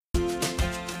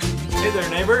Hey there,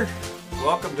 neighbor.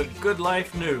 Welcome to Good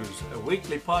Life News, a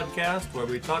weekly podcast where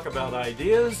we talk about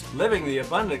ideas, living the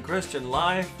abundant Christian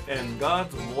life, and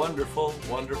God's wonderful,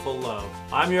 wonderful love.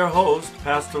 I'm your host,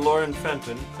 Pastor Lauren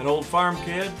Fenton, an old farm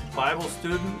kid, Bible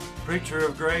student, preacher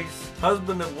of grace,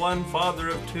 husband of one, father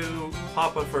of two,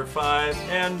 papa for five,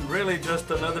 and really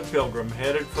just another pilgrim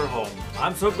headed for home.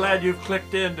 I'm so glad you've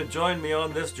clicked in to join me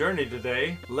on this journey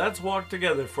today. Let's walk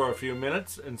together for a few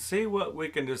minutes and see what we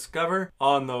can discover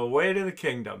on the way to the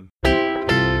kingdom.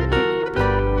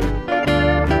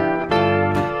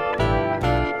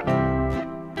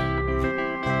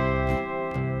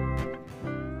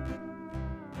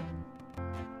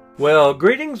 Well,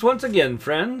 greetings once again,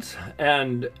 friends,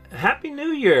 and Happy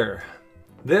New Year!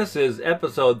 This is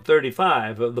episode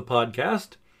 35 of the podcast.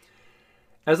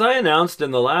 As I announced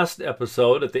in the last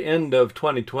episode at the end of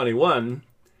 2021,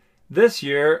 this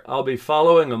year I'll be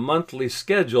following a monthly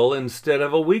schedule instead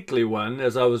of a weekly one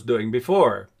as I was doing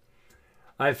before.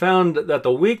 I found that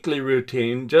the weekly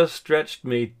routine just stretched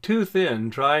me too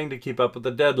thin trying to keep up with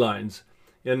the deadlines,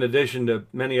 in addition to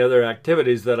many other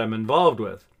activities that I'm involved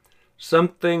with.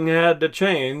 Something had to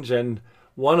change, and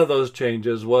one of those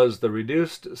changes was the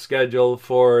reduced schedule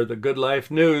for the Good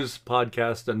Life News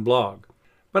podcast and blog.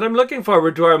 But I'm looking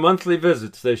forward to our monthly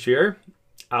visits this year.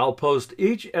 I'll post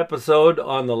each episode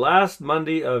on the last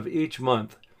Monday of each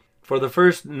month. For the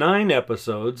first 9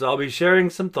 episodes, I'll be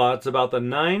sharing some thoughts about the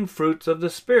 9 fruits of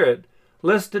the Spirit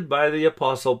listed by the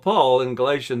Apostle Paul in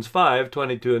Galatians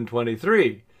 5:22 and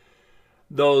 23.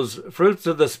 Those fruits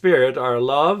of the Spirit are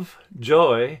love,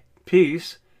 joy,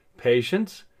 peace,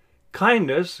 patience,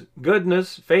 kindness,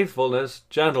 goodness, faithfulness,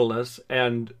 gentleness,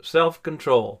 and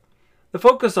self-control. The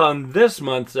focus on this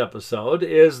month's episode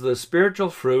is the spiritual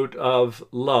fruit of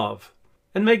love.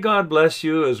 And may God bless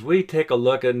you as we take a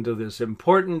look into this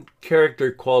important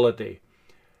character quality.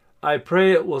 I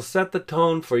pray it will set the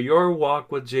tone for your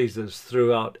walk with Jesus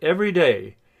throughout every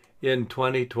day in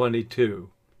 2022.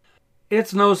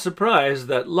 It's no surprise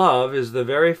that love is the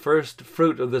very first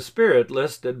fruit of the Spirit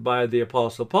listed by the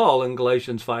Apostle Paul in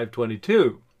Galatians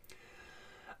 5:22.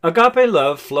 Agape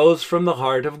love flows from the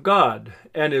heart of God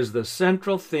and is the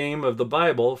central theme of the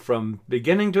Bible from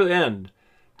beginning to end,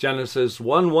 Genesis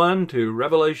 1:1 to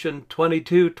Revelation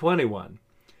 22:21.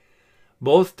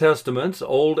 Both Testaments,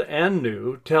 Old and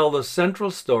New, tell the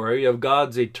central story of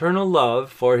God's eternal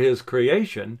love for His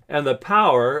creation and the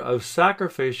power of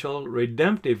sacrificial,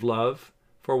 redemptive love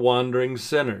for wandering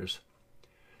sinners.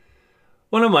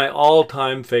 One of my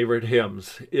all-time favorite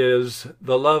hymns is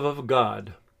The Love of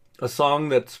God, a song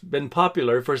that's been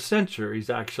popular for centuries,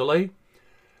 actually.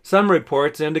 Some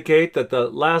reports indicate that the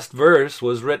last verse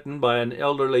was written by an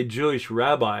elderly Jewish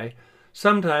rabbi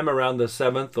sometime around the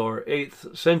 7th or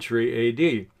 8th century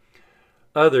A.D.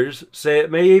 Others say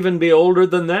it may even be older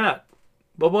than that.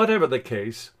 But whatever the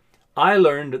case, I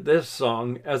learned this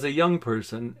song as a young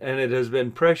person, and it has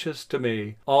been precious to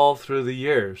me all through the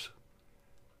years.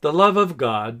 The love of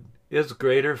God is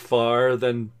greater far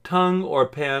than tongue or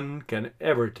pen can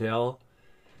ever tell.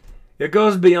 It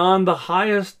goes beyond the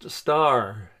highest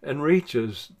star and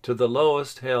reaches to the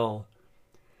lowest hell.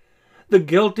 The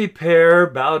guilty pair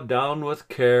bowed down with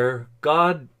care,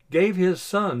 God gave His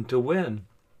Son to win.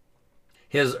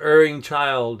 His erring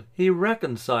child He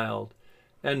reconciled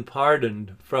and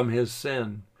pardoned from his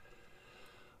sin.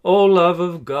 O love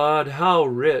of God, how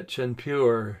rich and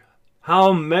pure,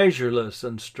 how measureless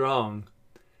and strong!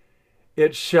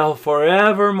 It shall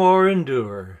forevermore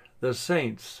endure, the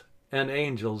saints' and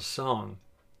angels' song.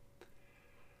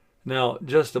 Now,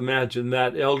 just imagine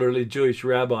that elderly Jewish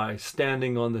rabbi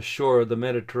standing on the shore of the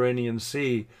Mediterranean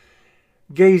Sea,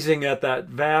 gazing at that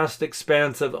vast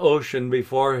expanse of ocean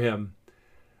before him,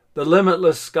 the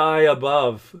limitless sky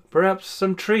above, perhaps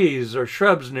some trees or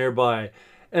shrubs nearby,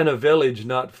 and a village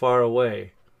not far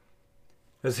away.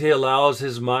 As he allows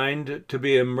his mind to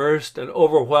be immersed and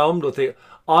overwhelmed with the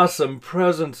awesome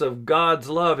presence of God's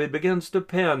love, he begins to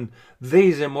pen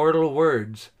these immortal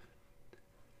words.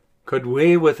 Could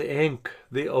we with ink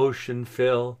the ocean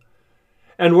fill,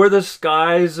 and were the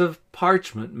skies of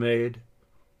parchment made,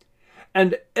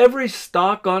 and every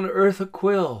stalk on earth a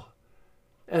quill,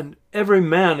 and every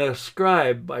man a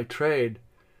scribe by trade,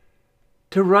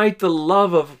 to write the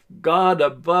love of God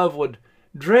above would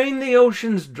drain the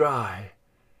oceans dry,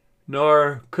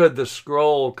 nor could the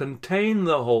scroll contain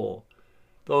the whole,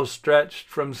 though stretched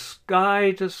from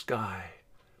sky to sky.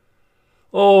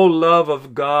 O love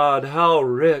of God, how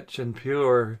rich and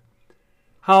pure,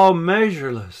 how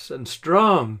measureless and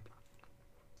strong!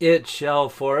 It shall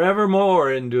forevermore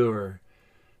endure,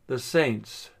 the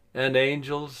saints' and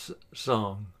angels'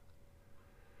 song.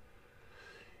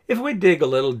 If we dig a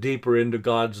little deeper into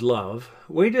God's love,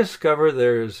 we discover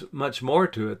there is much more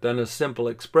to it than a simple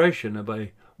expression of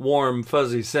a warm,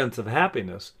 fuzzy sense of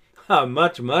happiness.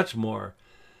 Much, much more.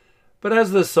 But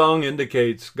as the song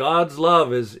indicates, God's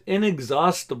love is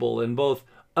inexhaustible in both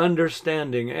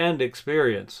understanding and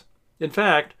experience. In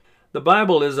fact, the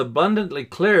Bible is abundantly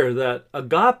clear that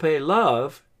agape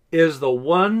love is the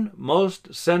one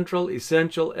most central,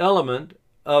 essential element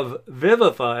of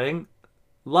vivifying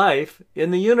life in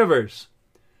the universe.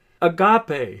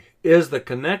 Agape is the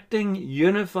connecting,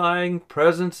 unifying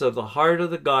presence of the heart of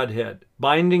the Godhead,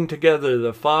 binding together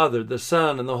the Father, the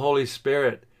Son, and the Holy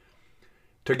Spirit.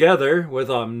 Together with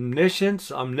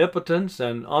omniscience, omnipotence,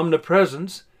 and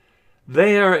omnipresence,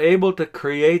 they are able to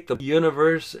create the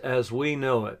universe as we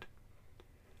know it.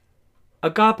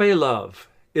 Agape love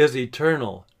is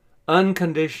eternal,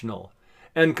 unconditional,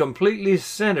 and completely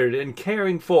centered in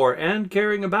caring for and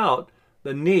caring about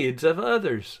the needs of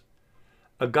others.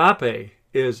 Agape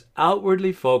is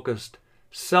outwardly focused,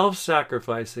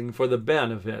 self-sacrificing for the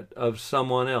benefit of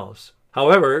someone else.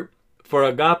 However, for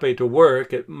agape to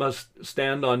work, it must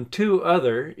stand on two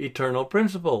other eternal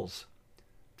principles.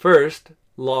 First,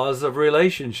 laws of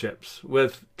relationships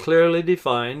with clearly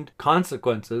defined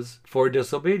consequences for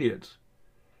disobedience.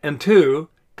 And two,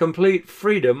 complete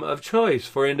freedom of choice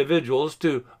for individuals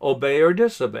to obey or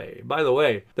disobey. By the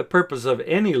way, the purpose of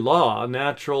any law,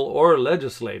 natural or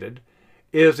legislated,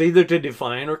 is either to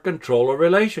define or control a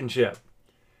relationship.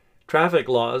 Traffic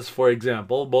laws, for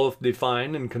example, both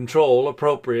define and control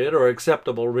appropriate or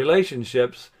acceptable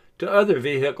relationships to other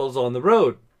vehicles on the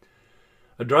road.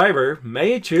 A driver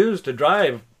may choose to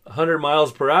drive 100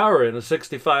 miles per hour in a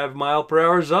 65 mile per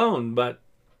hour zone, but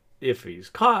if he's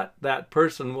caught, that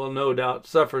person will no doubt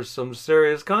suffer some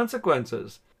serious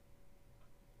consequences.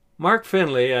 Mark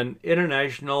Finley, an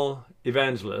international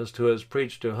evangelist who has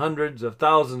preached to hundreds of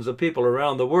thousands of people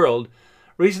around the world,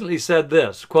 recently said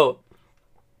this, quote,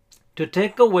 "To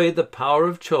take away the power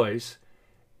of choice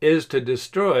is to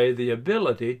destroy the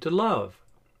ability to love.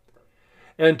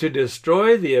 And to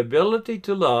destroy the ability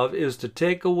to love is to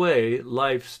take away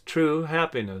life's true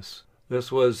happiness." This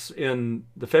was in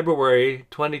the February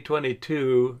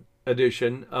 2022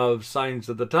 edition of Signs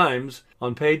of the Times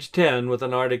on page 10 with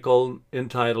an article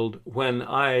entitled "When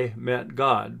I Met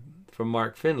God" from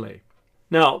Mark Finley.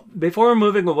 Now, before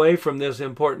moving away from this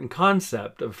important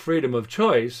concept of freedom of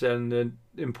choice and the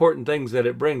important things that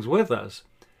it brings with us,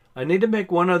 I need to make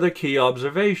one other key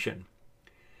observation.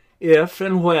 If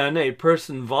and when a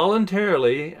person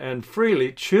voluntarily and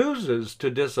freely chooses to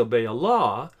disobey a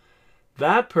law,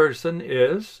 that person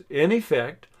is, in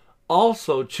effect,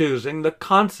 also choosing the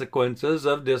consequences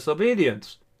of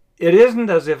disobedience. It isn't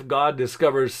as if God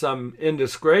discovers some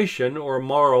indiscretion or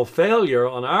moral failure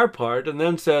on our part and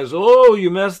then says, "Oh,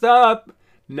 you messed up.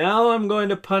 Now I'm going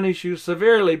to punish you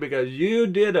severely because you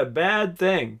did a bad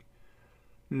thing."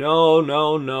 No,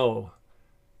 no, no.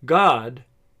 God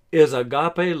is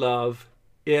agape love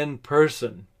in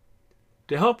person.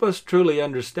 To help us truly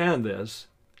understand this,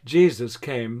 Jesus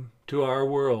came to our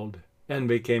world and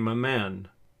became a man.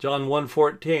 John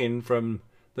 1:14 from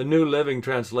the New Living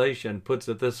Translation puts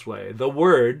it this way: "The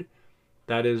Word,"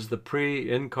 that is the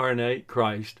pre-incarnate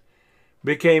Christ,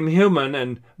 "became human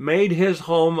and made his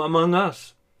home among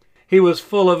us. He was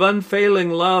full of unfailing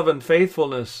love and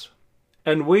faithfulness,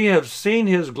 and we have seen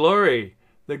his glory,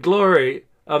 the glory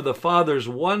of the Father's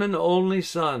one and only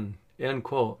Son." End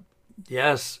quote.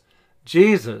 Yes,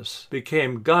 Jesus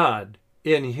became God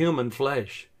in human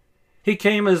flesh. He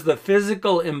came as the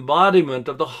physical embodiment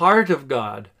of the heart of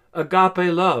God,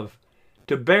 agape love,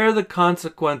 to bear the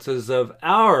consequences of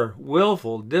our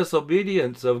willful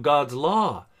disobedience of God's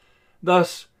law,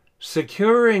 thus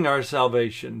securing our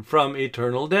salvation from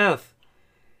eternal death.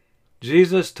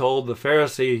 Jesus told the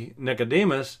Pharisee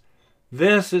Nicodemus,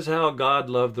 "This is how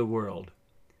God loved the world.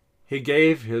 He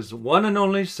gave his one and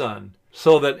only Son,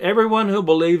 so that everyone who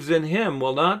believes in him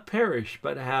will not perish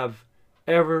but have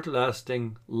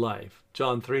everlasting life."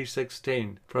 John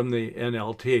 3:16 from the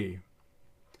NLT.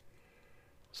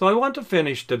 So I want to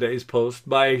finish today's post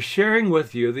by sharing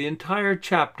with you the entire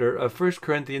chapter of 1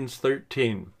 Corinthians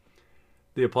 13,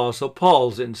 the Apostle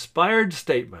Paul's inspired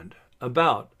statement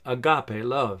about agape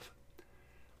love.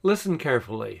 Listen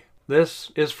carefully.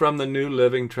 This is from the New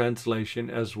Living Translation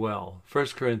as well.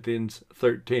 1 Corinthians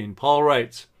 13. Paul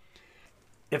writes,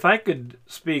 "If I could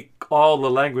speak all the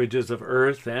languages of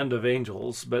earth and of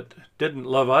angels, but didn't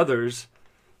love others,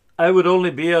 I would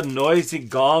only be a noisy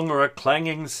gong or a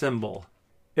clanging cymbal.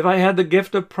 If I had the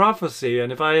gift of prophecy,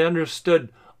 and if I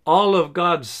understood all of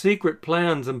God's secret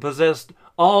plans and possessed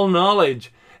all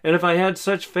knowledge, and if I had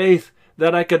such faith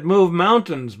that I could move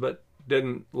mountains but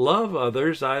didn't love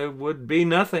others, I would be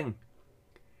nothing.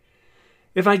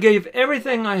 If I gave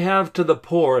everything I have to the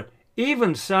poor,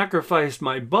 even sacrificed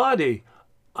my body,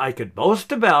 I could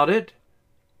boast about it.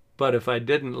 But if I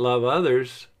didn't love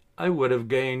others, I would have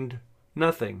gained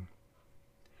nothing.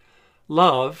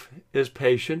 Love is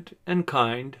patient and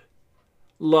kind.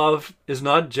 Love is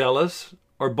not jealous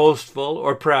or boastful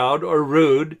or proud or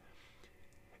rude.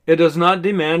 It does not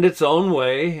demand its own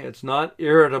way. It's not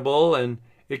irritable, and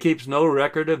it keeps no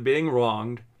record of being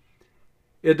wronged.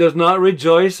 It does not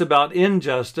rejoice about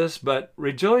injustice, but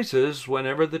rejoices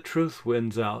whenever the truth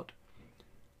wins out.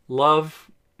 Love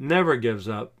never gives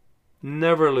up,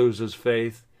 never loses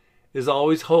faith, is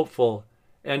always hopeful,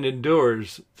 and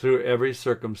endures through every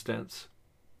circumstance.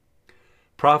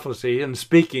 Prophecy and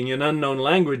speaking in unknown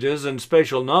languages and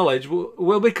special knowledge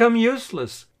will become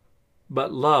useless,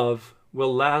 but love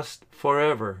will last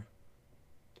forever.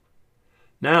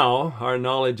 Now, our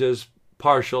knowledge is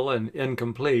partial and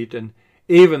incomplete, and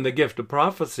even the gift of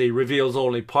prophecy reveals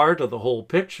only part of the whole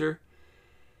picture.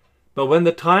 But when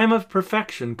the time of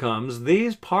perfection comes,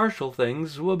 these partial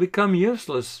things will become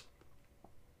useless.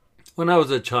 When I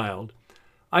was a child,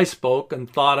 I spoke and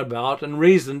thought about and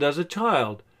reasoned as a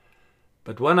child.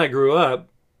 But when I grew up,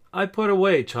 I put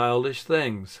away childish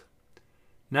things.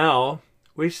 Now,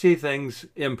 we see things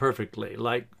imperfectly,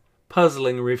 like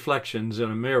puzzling reflections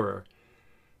in a mirror.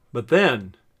 But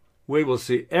then, we will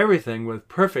see everything with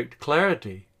perfect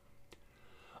clarity.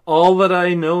 All that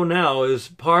I know now is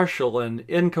partial and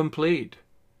incomplete.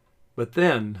 But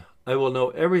then, I will know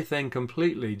everything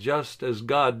completely, just as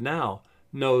God now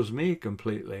knows me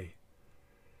completely.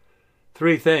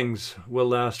 3 things will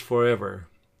last forever: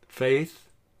 faith,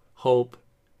 hope,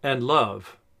 and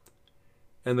love.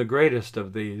 And the greatest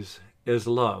of these is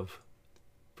love.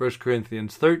 1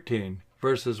 Corinthians 13,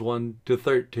 verses 1 to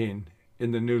 13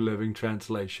 in the New Living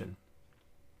Translation.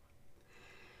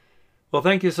 Well,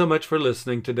 thank you so much for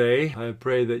listening today. I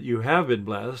pray that you have been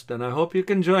blessed, and I hope you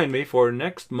can join me for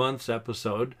next month's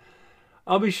episode.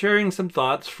 I'll be sharing some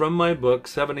thoughts from my book,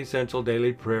 7 Essential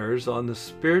Daily Prayers, on the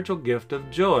spiritual gift of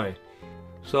joy.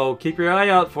 So keep your eye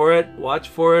out for it, watch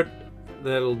for it.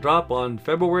 That'll drop on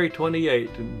February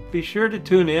 28th, and be sure to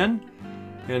tune in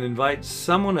and invite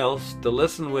someone else to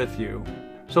listen with you.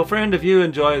 So friend, if you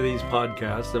enjoy these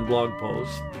podcasts and blog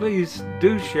posts, please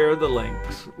do share the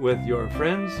links with your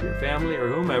friends, your family, or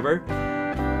whomever.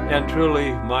 And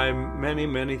truly, my many,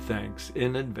 many thanks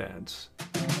in advance.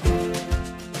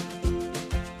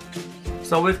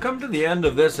 So we've come to the end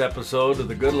of this episode of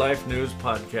the Good Life News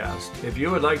Podcast. If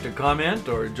you would like to comment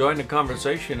or join the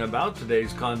conversation about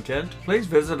today's content, please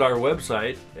visit our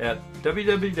website at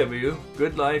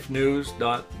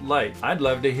www.goodlifenews.life. I'd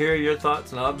love to hear your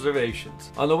thoughts and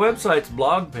observations. On the website's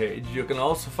blog page, you can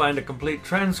also find a complete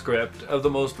transcript of the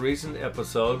most recent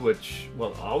episode, which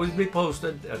will always be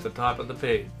posted at the top of the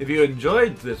page. If you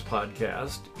enjoyed this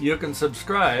podcast, you can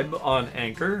subscribe on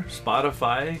Anchor,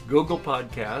 Spotify, Google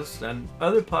Podcasts, and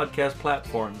other podcast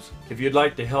platforms. If you'd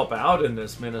like to help out in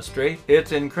this ministry,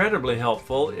 it's incredibly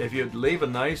helpful if you'd leave a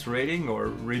nice rating or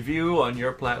review on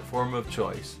your platform of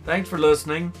choice. Thanks for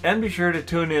listening, and be sure to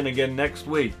tune in again next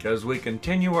week as we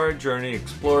continue our journey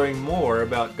exploring more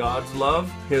about God's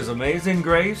love, His amazing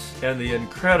grace, and the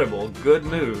incredible good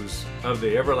news of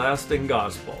the everlasting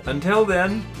gospel. Until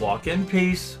then, walk in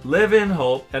peace, live in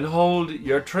hope, and hold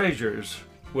your treasures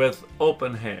with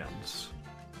open hands.